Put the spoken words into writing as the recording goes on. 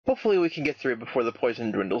Hopefully we can get through before the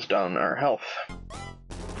poison dwindles down our health.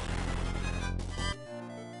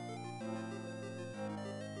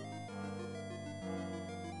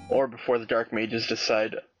 Or before the Dark Mages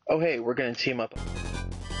decide, oh hey, we're gonna team up.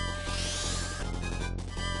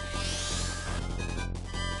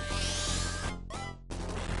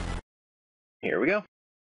 Here we go.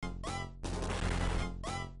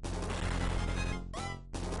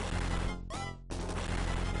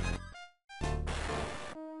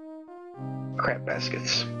 Crap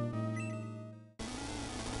baskets.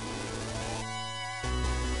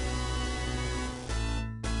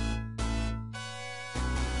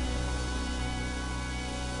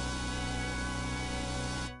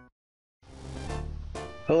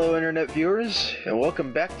 Hello internet viewers, and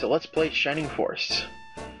welcome back to Let's Play Shining Force.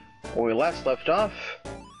 When we last left off,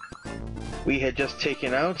 we had just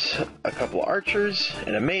taken out a couple archers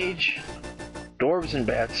and a mage, dwarves and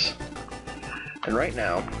bats, and right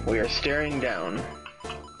now we are staring down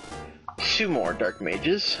 2 more dark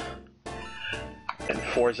mages and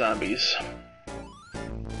 4 zombies.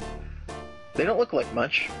 They don't look like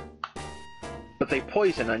much, but they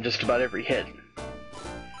poison on just about every hit.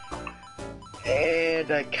 And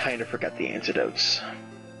I kind of forgot the antidotes.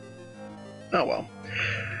 Oh well.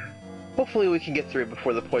 Hopefully we can get through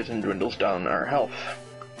before the poison dwindles down our health.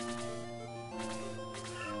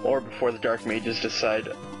 Or before the Dark Mages decide,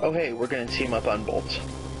 oh hey, we're gonna team up on Bolt.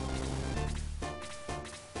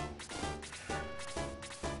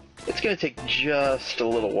 It's gonna take just a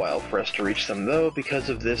little while for us to reach them though, because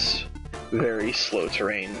of this very slow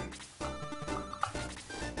terrain.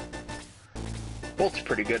 Bolt's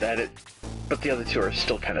pretty good at it, but the other 2 are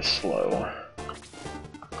still kind of slow.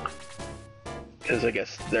 Because I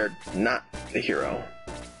guess they're not the hero.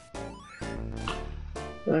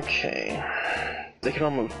 Okay. They can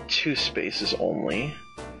all move 2 spaces only.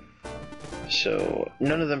 So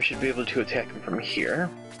none of them should be able to attack him from here.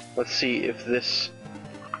 Let's see if this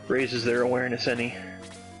raises their awareness any.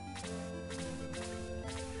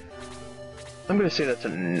 I'm going to say that's a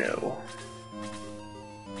no.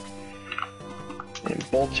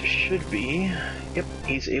 And Bolt should be... Yep,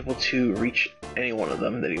 he's able to reach any one of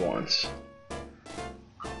them that he wants.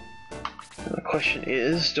 And the question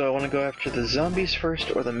is, do I want to go after the zombies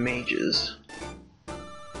first or the mages?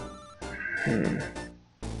 I'm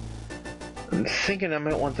thinking I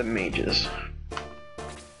might want the mages.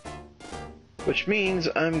 Which means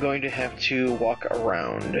I'm going to have to walk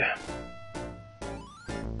around.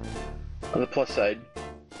 On the plus side,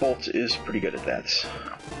 Bolt is pretty good at that.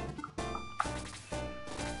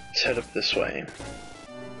 Let's head up this way.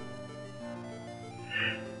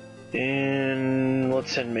 And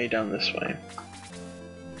let's send May down this way.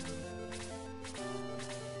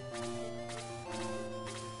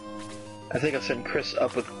 I think I'll send Chris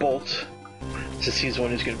up with Bolt, since he's the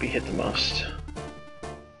one who's going to be hit the most.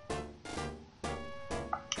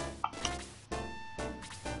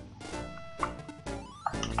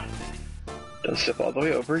 Don't step all the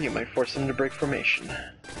way over, you might force them to break formation.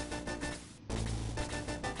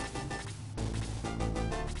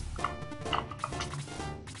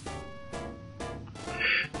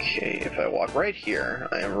 Okay, if I walk right here,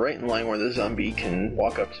 I am right in line where the zombie can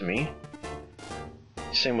walk up to me.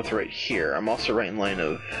 Same with right here. I'm also right in line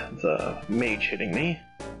of the mage hitting me.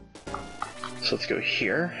 So let's go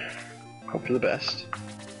here. Hope for the best.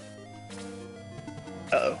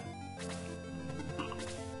 Uh-oh.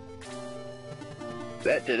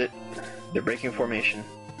 That did it. They're breaking formation.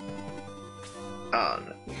 Ah,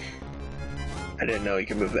 no. I didn't know you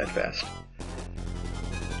could move that fast.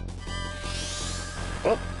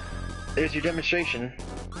 Well, there's your demonstration.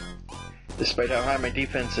 Despite how high my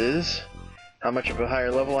defense is, how much of a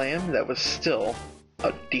higher level I am, that was still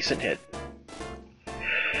a decent hit.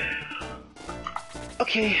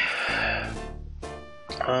 Okay.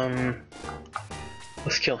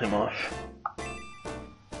 Let's kill him off.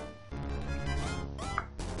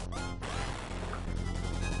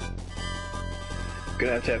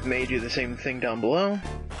 Gonna have to have May do the same thing down below.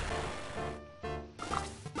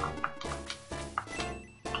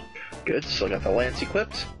 Good, still got the lance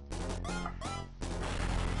equipped.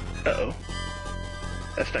 Uh-oh.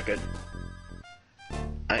 That's not good.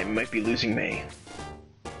 I might be losing May.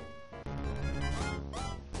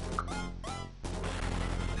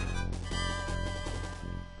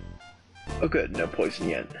 Oh good, no poison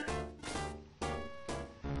yet.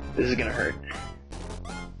 This is gonna hurt.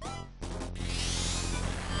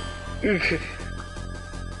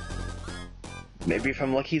 Maybe if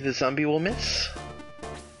I'm lucky the zombie will miss?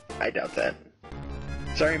 I doubt that.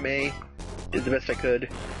 Sorry May, did the best I could.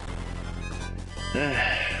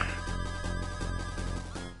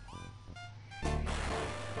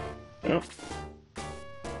 Oh.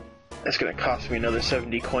 That's gonna cost me another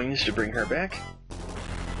 70 coins to bring her back.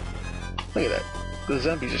 Look at that. The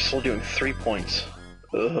zombies are still doing 3 points.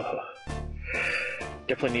 Ugh.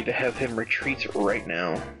 Definitely need to have him retreat right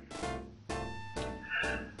now.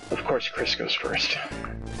 Of course, Chris goes first.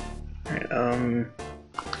 Alright,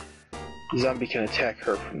 zombie can attack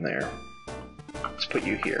her from there. Let's put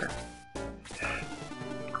you here.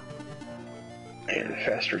 And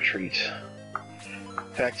fast retreat.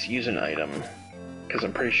 In fact, use an item, because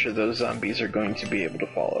I'm pretty sure those zombies are going to be able to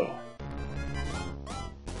follow.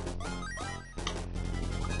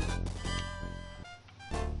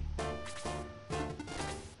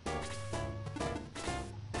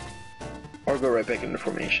 Or go right back into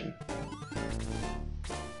formation.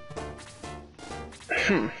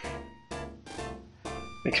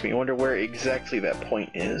 Makes me wonder where exactly that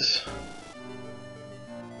point is.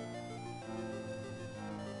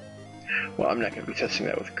 Well, I'm not going to be testing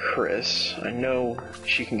that with Chris. I know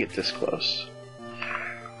she can get this close.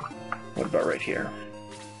 What about right here?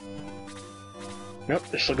 Nope,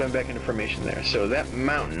 they're still going back into formation there. So that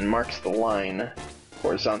mountain marks the line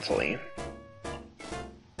horizontally,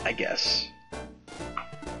 I guess.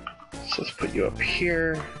 So let's put you up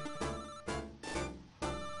here.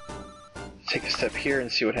 Take a step here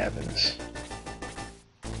and see what happens.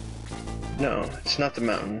 No, it's not the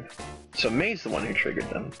mountain. So May's the one who triggered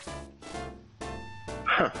them.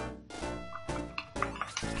 Huh.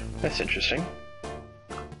 That's interesting.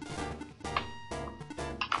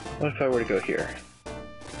 What if I were to go here?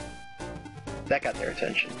 That got their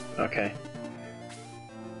attention. Okay.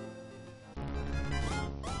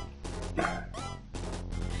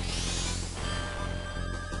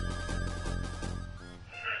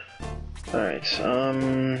 Alright,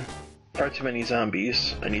 far too many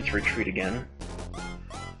zombies. I need to retreat again.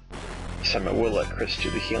 This time I will let Chris do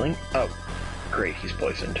the healing. Oh, great, he's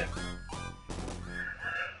poisoned.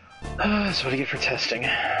 That's what I get for testing.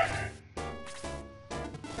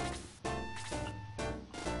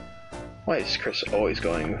 Why is Chris always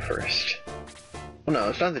going first? Well, no,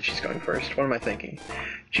 it's not that she's going first. What am I thinking?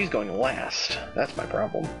 She's going last. That's my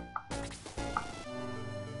problem.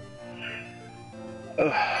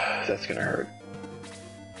 Ugh, that's gonna hurt.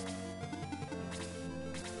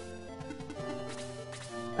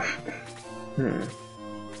 I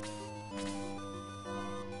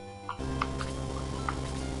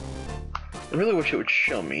really wish it would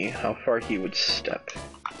show me how far he would step.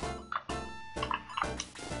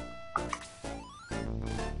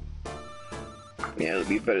 Yeah, it'll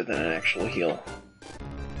be better than an actual heal.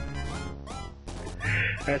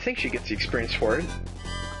 And I think she gets the experience for it,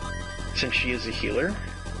 since she is a healer.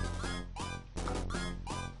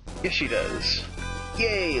 Yes, she does.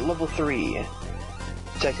 Yay, level 3.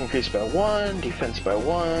 Attack increased by 1, defense by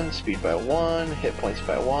 1, speed by 1, hit points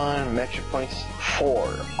by 1, magic points 4.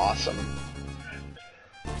 Awesome.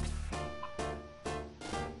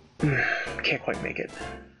 Can't quite make it.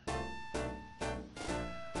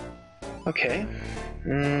 Okay.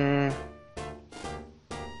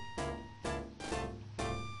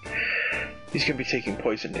 He's going to be taking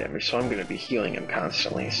poison damage, so I'm going to be healing him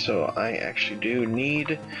constantly. So I actually do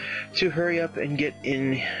need to hurry up and get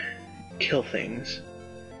in, kill things.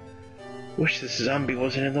 Wish this zombie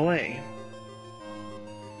wasn't in the way.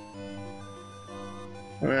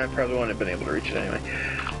 I probably wouldn't have been able to reach it anyway.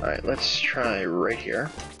 Alright, let's try right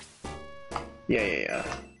here. Yeah.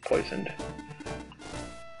 Poisoned.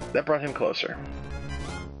 That brought him closer.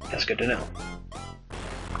 That's good to know.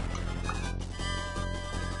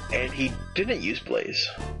 And he didn't use Blaze.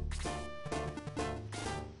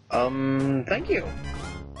 Thank you.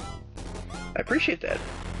 I appreciate that.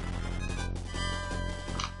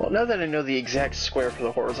 Well, now that I know the exact square for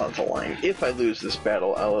the horizontal line, if I lose this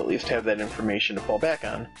battle, I'll at least have that information to fall back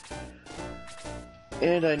on.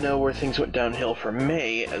 And I know where things went downhill for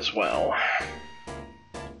May as well.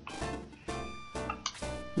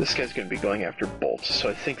 This guy's going to be going after bolts, so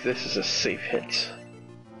I think this is a safe hit.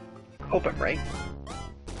 Hope I'm right.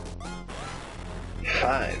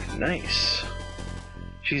 5, nice.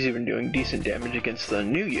 She's even doing decent damage against the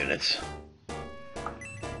new units.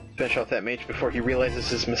 Finish off that mage before he realizes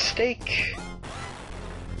his mistake.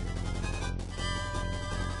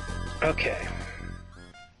 Okay.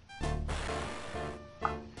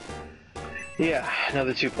 Yeah,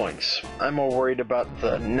 another 2 points. I'm more worried about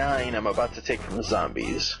the 9 I'm about to take from the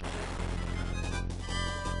zombies.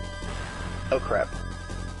 Oh crap.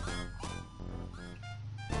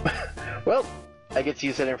 Well, I get to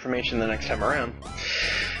use that information the next time around.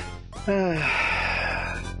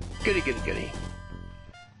 Goody goody goody.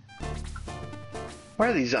 Why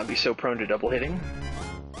are these zombies so prone to double hitting?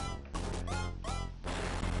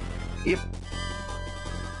 Yep.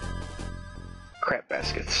 Crap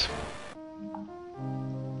baskets.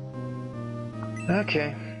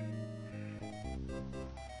 Okay.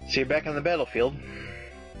 See you back on the battlefield.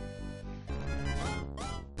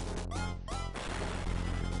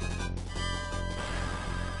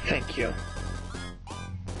 Thank you.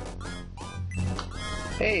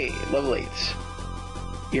 Hey, level 8.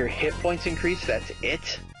 Your hit points increase, that's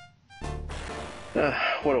it?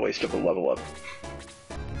 What a waste of a level up.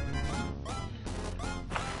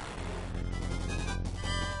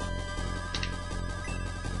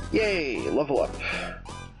 Yay, level up.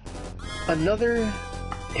 Another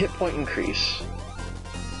hit point increase.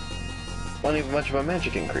 Not even much of a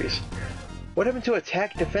magic increase. What happened to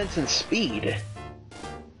attack, defense, and speed?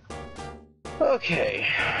 Okay.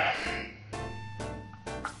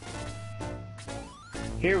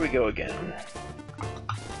 Here we go again.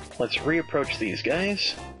 Let's reapproach these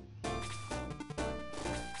guys.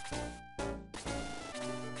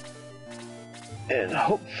 And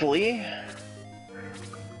hopefully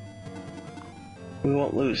we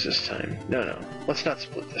won't lose this time. No, let's not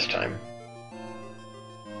split this time.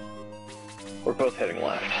 We're both heading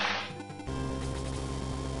left.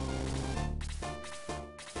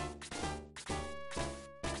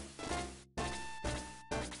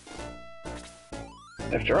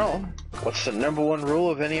 After all, what's the #1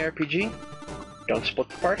 rule of any RPG? Don't split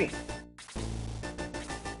the party.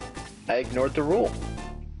 I ignored the rule.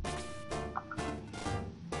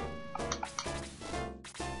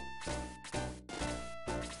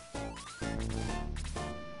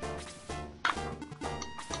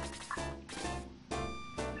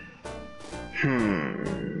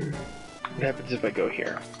 What happens if I go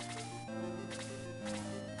here?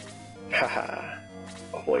 Haha.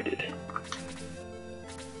 Avoided.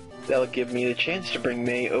 That'll give me the chance to bring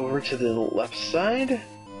May over to the left side.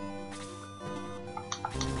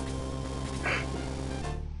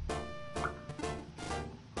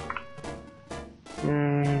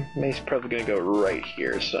 May's probably gonna go right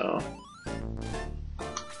here, so...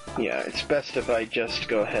 yeah, it's best if I just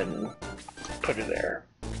go ahead and put her there.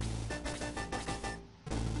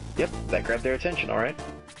 Yep, that grabbed their attention, alright.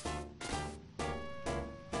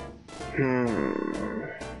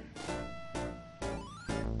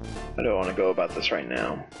 I don't want to go about this right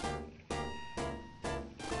now.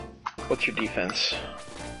 What's your defense?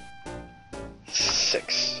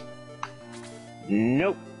 6.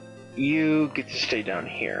 Nope. You get to stay down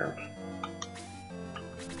here.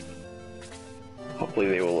 Hopefully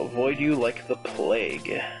they will avoid you like the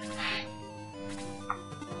plague.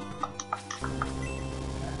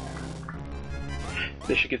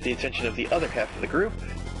 This should get the attention of the other half of the group.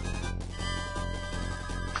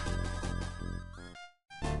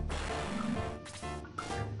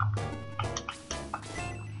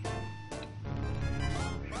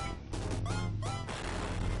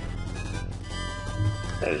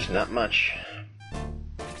 That is not much.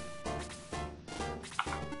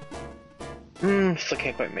 Still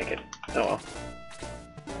can't quite make it. Oh well.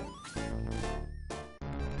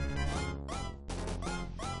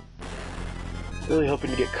 Really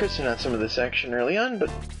hoping to get Kristen on some of this action early on,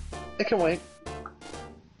 but it can wait.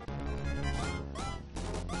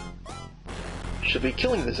 Should be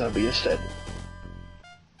killing the zombie instead.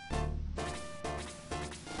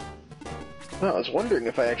 Well, I was wondering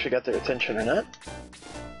if I actually got their attention or not.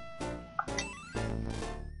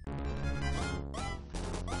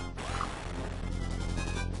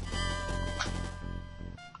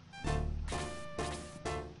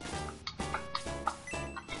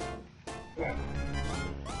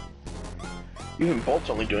 Even Bolt's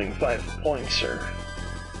only doing 5 points, or...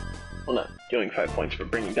 well, not doing 5 points, but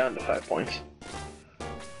bringing down to 5 points.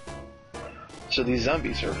 So these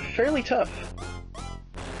zombies are fairly tough.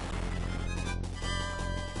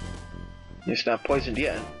 It's not poisoned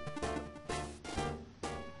yet.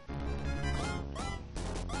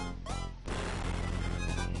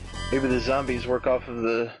 Maybe the zombies work off of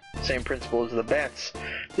the same principle as the bats.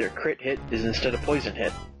 Their crit hit is instead of poison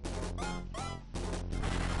hit.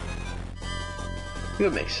 It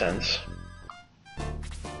would make sense.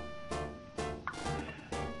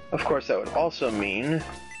 Of course, that would also mean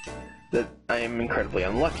that I am incredibly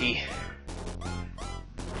unlucky,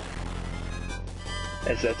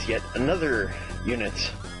 as that's yet another unit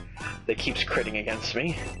that keeps critting against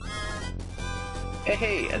me.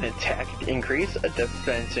 Hey, an attack increase, a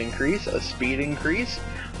defense increase, a speed increase.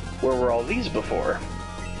 Where were all these before?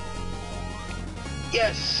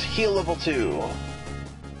 Yes, heal level 2.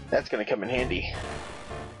 That's gonna come in handy.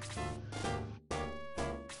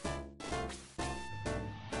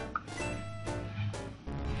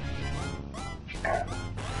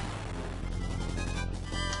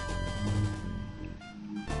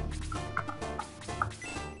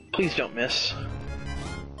 Please don't miss.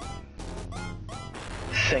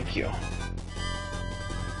 Thank you.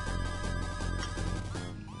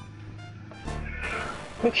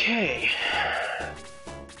 Okay.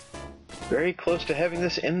 Very close to having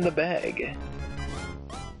this in the bag.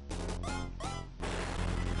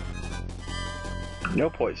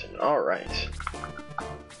 No poison. Alright.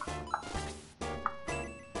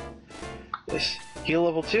 This heal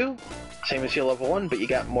level 2, same as heal level 1, but you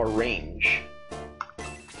got more range.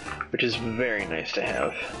 Which is very nice to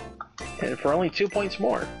have. And for only 2 points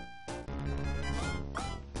more.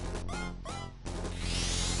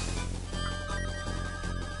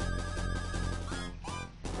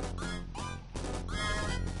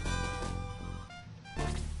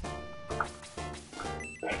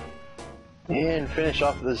 And finish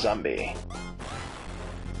off the zombie.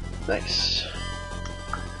 Nice.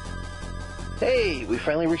 Hey, we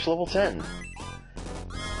finally reached level 10.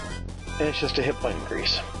 And it's just a hit point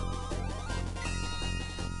increase.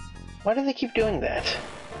 Why do they keep doing that?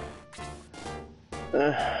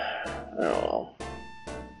 Oh well.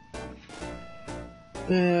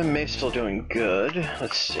 May's still doing good.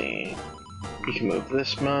 Let's see. You can move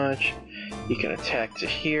this much. You can attack to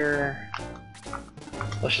here.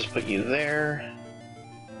 Let's just put you there.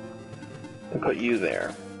 And put you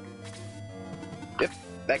there. Yep,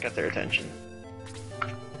 that got their attention.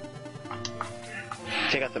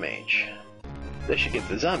 Take out the mage. This should get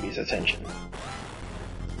the zombies' attention.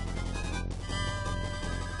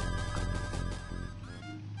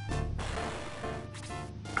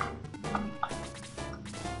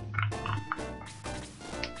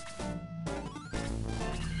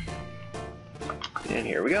 And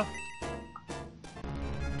here we go.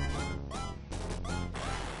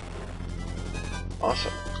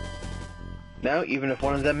 Awesome. Now, even if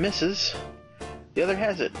one of them misses, the other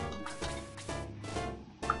has it.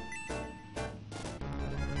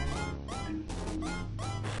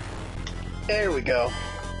 There we go.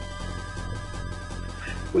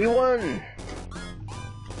 We won!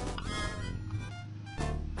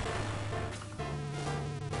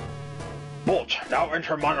 Bolt, now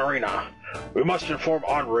enter Monarena. We must inform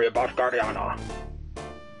Henri about Guardiana.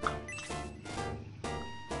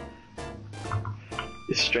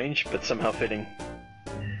 It's strange, but somehow fitting.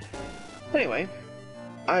 Anyway,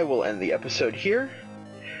 I will end the episode here,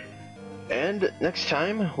 and next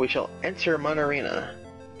time we shall enter Monarena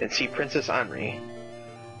and see Princess Henri.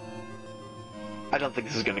 I don't think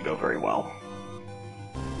this is going to go very well.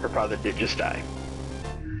 Her father did just die.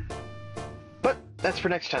 But that's for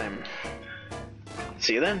next time.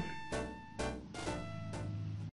 See you then.